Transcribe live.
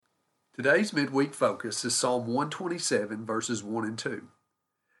Today's midweek focus is Psalm 127, verses 1 and 2.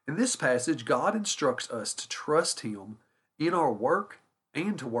 In this passage, God instructs us to trust Him in our work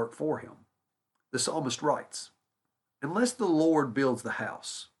and to work for Him. The psalmist writes, "Unless the Lord builds the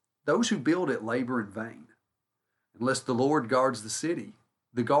house, those who build it labor in vain. Unless the Lord guards the city,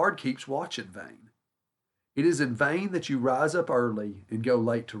 the guard keeps watch in vain. It is in vain that you rise up early and go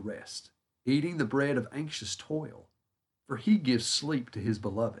late to rest, eating the bread of anxious toil, for He gives sleep to His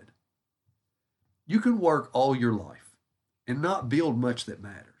beloved." You can work all your life and not build much that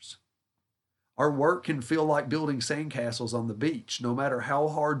matters. Our work can feel like building sandcastles on the beach. No matter how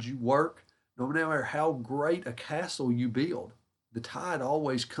hard you work, no matter how great a castle you build, the tide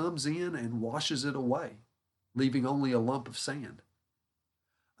always comes in and washes it away, leaving only a lump of sand.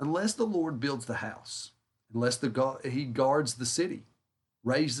 Unless the Lord builds the house, unless He guards the city,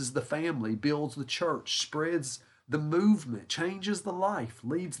 raises the family, builds the church, spreads the movement, changes the life,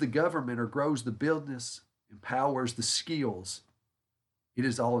 leads the government, or grows the business, empowers the skills, it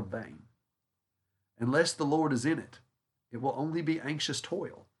is all in vain. Unless the Lord is in it, it will only be anxious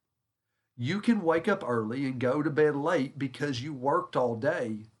toil. You can wake up early and go to bed late because you worked all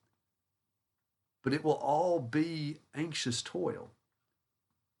day, but it will all be anxious toil.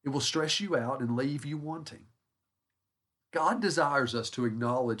 It will stress you out and leave you wanting. God desires us to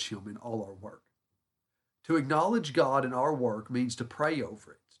acknowledge Him in all our work. To acknowledge God in our work means to pray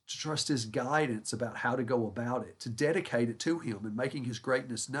over it, to trust His guidance about how to go about it, to dedicate it to Him and making His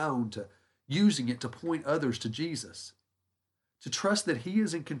greatness known, to using it to point others to Jesus, to trust that He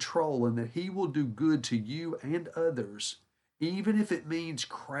is in control and that He will do good to you and others, even if it means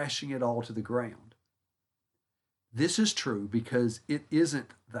crashing it all to the ground. This is true because it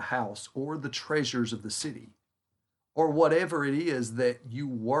isn't the house or the treasures of the city or whatever it is that you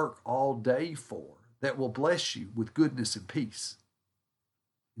work all day for that will bless you with goodness and peace.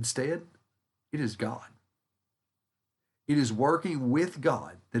 Instead, it is God. It is working with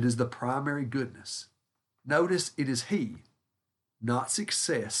God that is the primary goodness. Notice it is He, not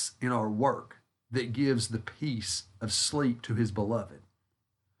success in our work, that gives the peace of sleep to His beloved.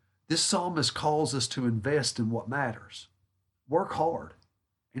 This psalmist calls us to invest in what matters. Work hard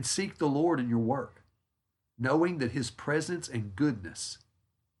and seek the Lord in your work, knowing that His presence and goodness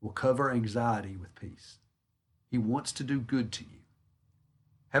will cover anxiety with peace. He wants to do good to you.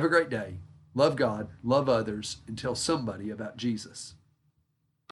 Have a great day. Love God, love others, and tell somebody about Jesus.